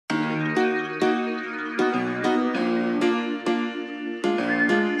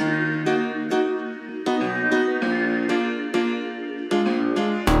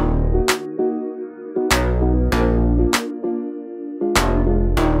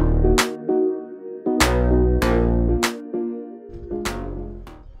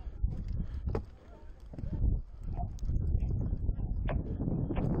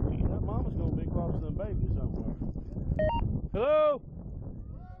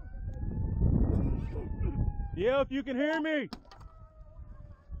Yell if you can hear me.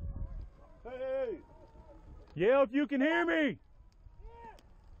 Hey! Yell if you can hear me.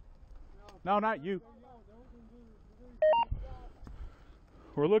 No, not you.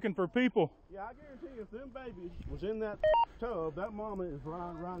 We're looking for people. Yeah, I guarantee you if them babies was in that tub, that mama is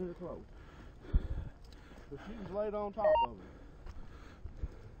right here close. But she's laid on top of it.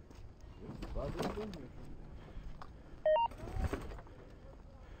 Right there in here.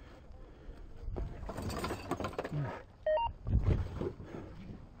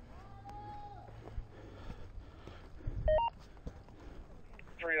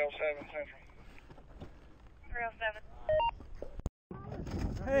 Central. 307.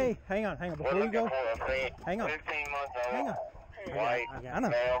 Hey, hang on, before you go. Hang on. 15 months old. Hang on. White. I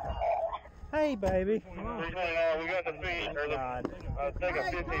know. Hey, baby. We got the feet, or the, I think a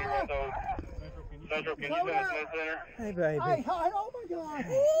 15 months old. Central, can you send us to the center? Hey, baby. Hey, oh my God.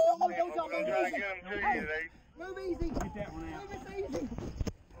 We're trying to get them to you today. Move easy. Get that one out. Move it easy.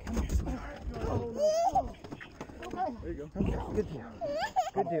 Okay. There you go. Okay, good deal.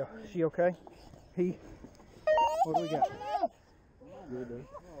 Good deal. She okay? What do we got? Good day.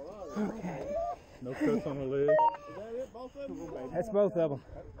 Okay. No cuts on her leg. Is that it? Both of them? That's both of them.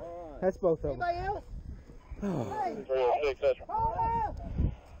 That's both of them. Anybody else? Hey. 306 Central. Hold up.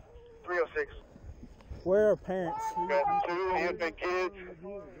 306. Where are parents? Got 2 infant kids.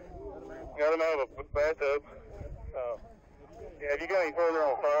 Got them out of a bathtub. Yeah, if you got any further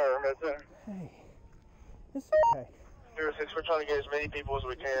on fire, med center. Hey. It's okay. 306, we're trying to get as many people as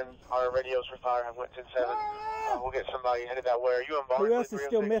we can. Our radios for fire have went 10-7. We'll get somebody headed that way. Are you in Barnsley? Who else is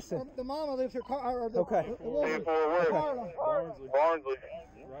still missing? The mama lives her car. Or the, Okay. The woman. Barnsley.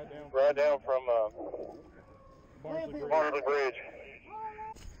 Right down from Barnsley Bridge.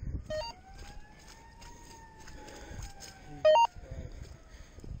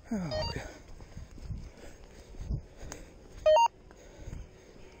 Oh, okay.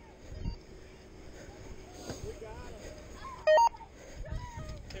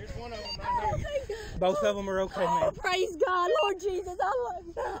 There's one of them right here. Both of them are okay, Oh, man. praise God, Lord Jesus, I love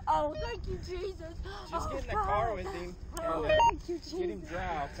you. Oh, thank you, Jesus. Just get in the car with him. Oh, And, thank you, Jesus. get him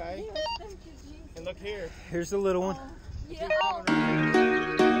dry, okay? Yes, thank you, Jesus. And look here. Here's the little one. Yeah.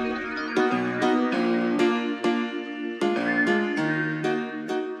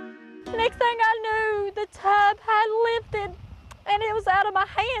 Next thing I knew, the tub had lifted and it was out of my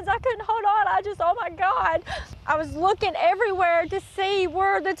hands. I couldn't hold on. Oh my God. I was looking everywhere to see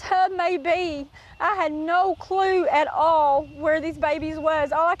where the tub may be. I had no clue at all where these babies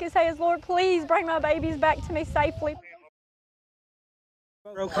was. All I could say is, Lord, please bring my babies back to me safely.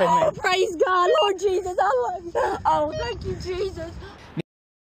 Okay, man. Oh, praise God, Lord Jesus, I love you. Oh, thank you, Jesus.